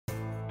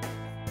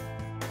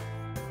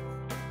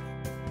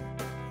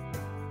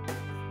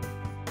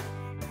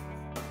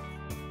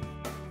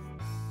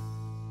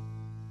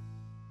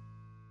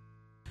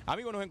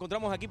Amigos, nos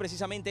encontramos aquí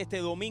precisamente este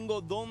domingo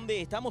donde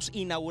estamos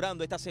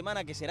inaugurando esta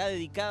semana que será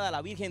dedicada a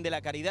la Virgen de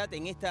la Caridad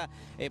en esta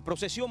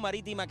procesión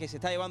marítima que se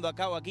está llevando a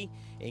cabo aquí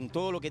en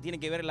todo lo que tiene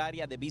que ver el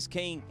área de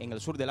Biscayne en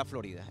el sur de la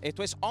Florida.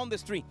 Esto es On the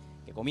Street,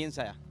 que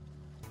comienza ya.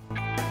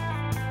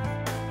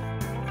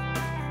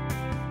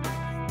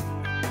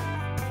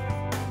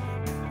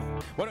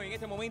 Bueno, en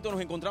este momento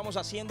nos encontramos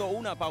haciendo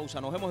una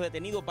pausa. Nos hemos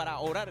detenido para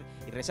orar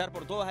y rezar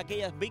por todas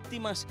aquellas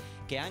víctimas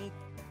que han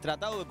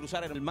tratado de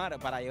cruzar el mar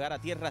para llegar a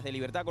tierras de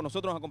libertad. Con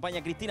nosotros nos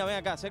acompaña Cristina. Ven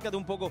acá, acércate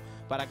un poco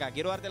para acá.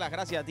 Quiero darte las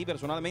gracias a ti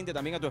personalmente,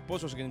 también a tu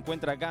esposo que se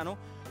encuentra acá, ¿no?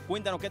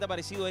 Cuéntanos qué te ha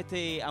parecido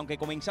aunque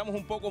comenzamos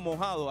un poco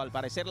mojado, al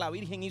parecer la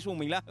Virgen hizo un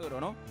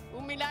milagro, ¿no?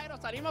 Un milagro,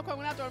 salimos con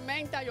una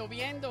tormenta,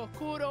 lloviendo,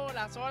 oscuro,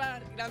 las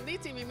olas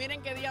grandísimas y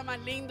miren qué día más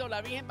lindo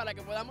la Virgen para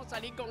que podamos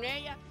salir con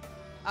ella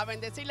a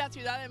bendecir la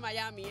ciudad de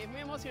Miami. Es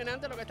muy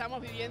emocionante lo que estamos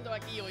viviendo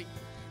aquí hoy.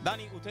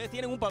 Dani, ustedes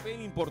tienen un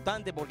papel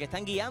importante porque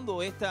están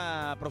guiando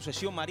esta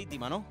procesión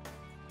marítima, ¿no?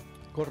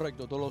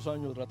 Correcto, todos los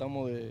años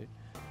tratamos de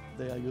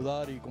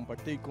ayudar y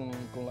compartir con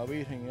la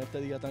Virgen en este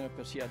día tan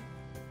especial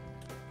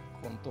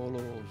con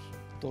todos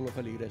los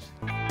feligreses.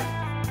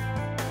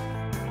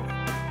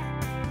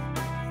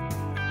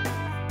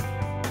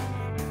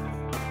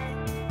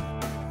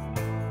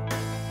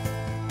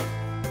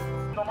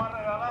 Tomás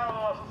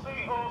regalado a sus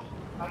hijos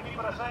aquí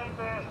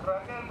presentes,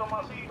 Raquel,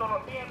 Tomasito,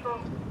 los nietos,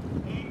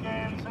 y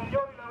que el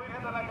Señor y la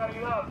Virgen de la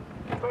Caridad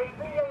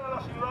bendigan a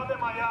la ciudad de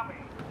Miami.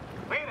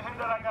 Virgen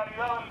de la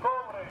Caridad del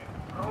Cobre,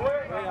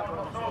 ruega por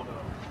nosotros.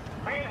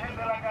 Virgen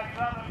de la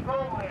Caridad del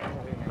Cobre,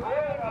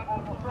 ruega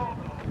por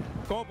nosotros.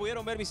 Como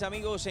pudieron ver, mis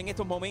amigos, en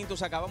estos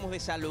momentos acabamos de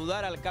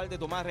saludar al alcalde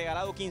Tomás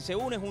Regalado, quien se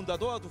une junto a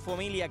toda tu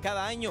familia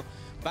cada año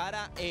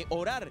para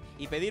orar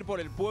y pedir por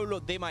el pueblo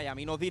de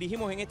Miami. Nos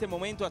dirigimos en este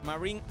momento a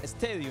Marine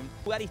Stadium,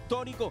 lugar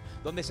histórico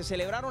donde se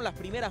celebraron las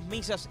primeras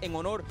misas en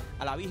honor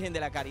a la Virgen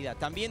de la Caridad,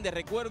 también de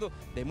recuerdo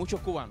de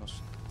muchos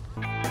cubanos.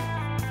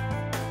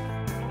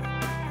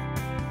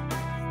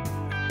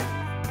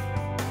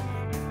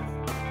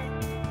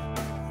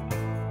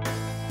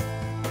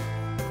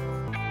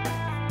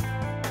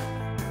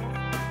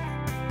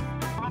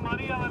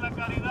 María de la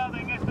Caridad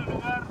en este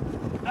lugar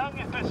tan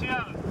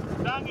especial,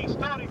 tan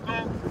histórico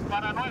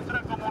para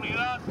nuestra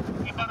comunidad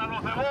y para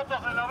los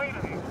devotos de la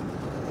Virgen.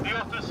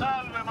 Dios te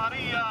salve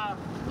María,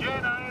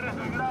 llena eres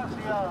de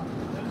gracia.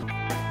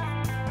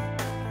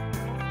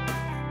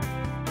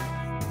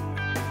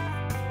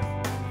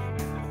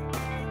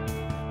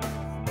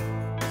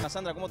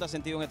 Sandra, ¿cómo te has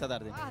sentido en esta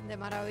tarde? De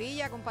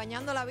maravilla,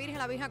 acompañando a la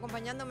Virgen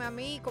acompañándome a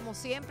mí, como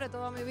siempre,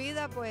 toda mi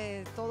vida,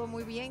 pues todo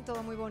muy bien,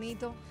 todo muy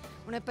bonito,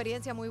 una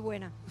experiencia muy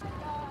buena.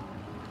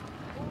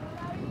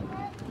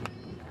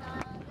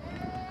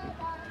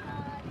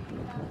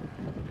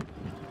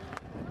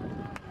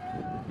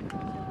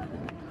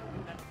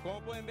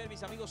 Como pueden ver,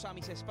 mis amigos, a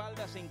mis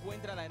espaldas se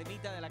encuentra la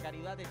ermita de la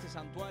Caridad, este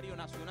santuario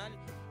nacional.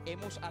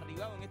 Hemos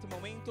arribado en este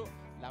momento,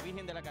 la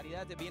Virgen de la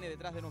Caridad viene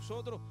detrás de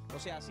nosotros. O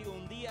sea, ha sido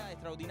un día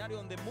extraordinario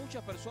donde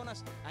muchas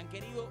personas han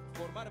querido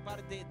formar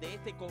parte de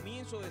este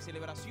comienzo de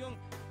celebración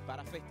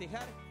para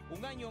festejar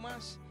un año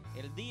más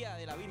el Día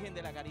de la Virgen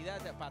de la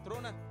Caridad,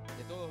 patrona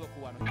de todos los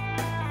cubanos.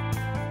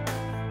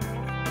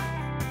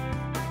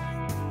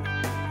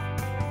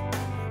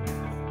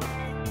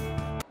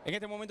 En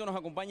este momento nos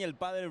acompaña el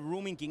padre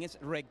Rumin, quien es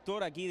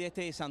rector aquí de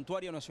este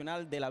Santuario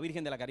Nacional de la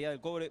Virgen de la Caridad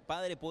del Cobre.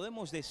 Padre,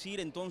 ¿podemos decir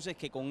entonces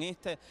que con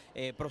esta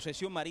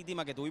procesión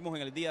marítima que tuvimos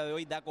en el día de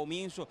hoy da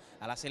comienzo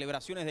a las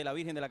celebraciones de la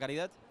Virgen de la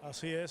Caridad?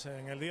 Así es,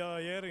 en el día de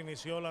ayer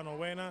inició la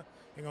novena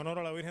en honor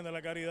a la Virgen de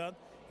la Caridad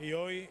y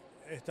hoy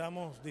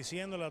estamos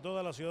diciéndole a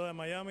toda la ciudad de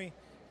Miami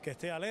que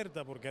esté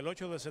alerta porque el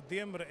 8 de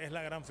septiembre es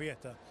la gran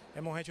fiesta.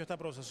 Hemos hecho esta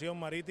procesión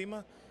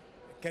marítima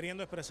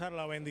queriendo expresar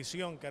la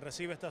bendición que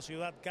recibe esta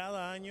ciudad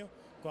cada año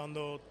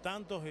cuando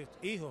tantos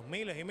hijos,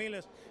 miles y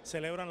miles,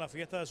 celebran la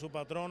fiesta de su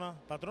patrona,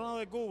 patrona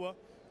de Cuba,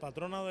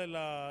 patrona de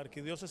la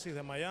arquidiócesis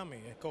de Miami,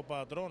 es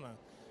copatrona,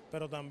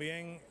 pero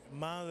también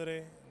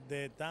madre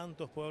de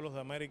tantos pueblos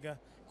de América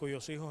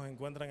cuyos hijos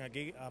encuentran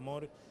aquí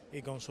amor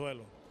y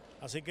consuelo.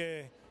 Así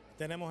que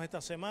tenemos esta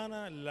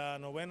semana, la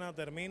novena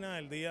termina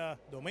el día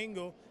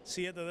domingo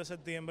 7 de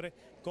septiembre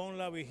con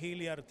la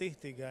vigilia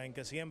artística en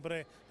que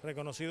siempre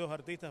reconocidos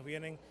artistas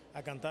vienen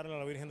a cantarle a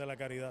la Virgen de la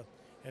Caridad.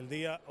 El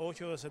día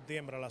 8 de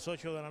septiembre a las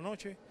 8 de la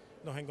noche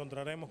nos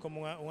encontraremos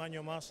como un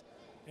año más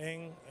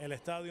en el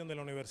estadio de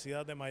la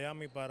Universidad de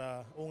Miami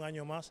para un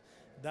año más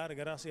dar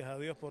gracias a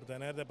Dios por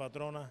tener de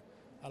patrona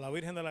a la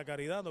Virgen de la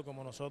Caridad o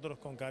como nosotros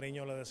con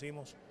cariño le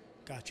decimos,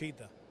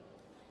 Cachita.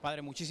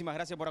 Padre, muchísimas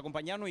gracias por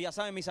acompañarnos y ya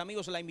saben, mis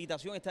amigos, la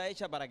invitación está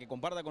hecha para que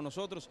comparta con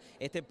nosotros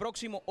este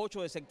próximo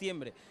 8 de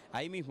septiembre,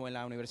 ahí mismo en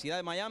la Universidad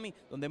de Miami,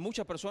 donde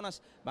muchas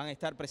personas van a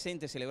estar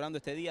presentes celebrando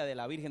este día de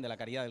la Virgen de la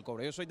Caridad del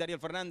Cobre. Yo soy Dariel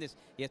Fernandez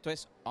y esto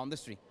es On the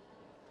Street.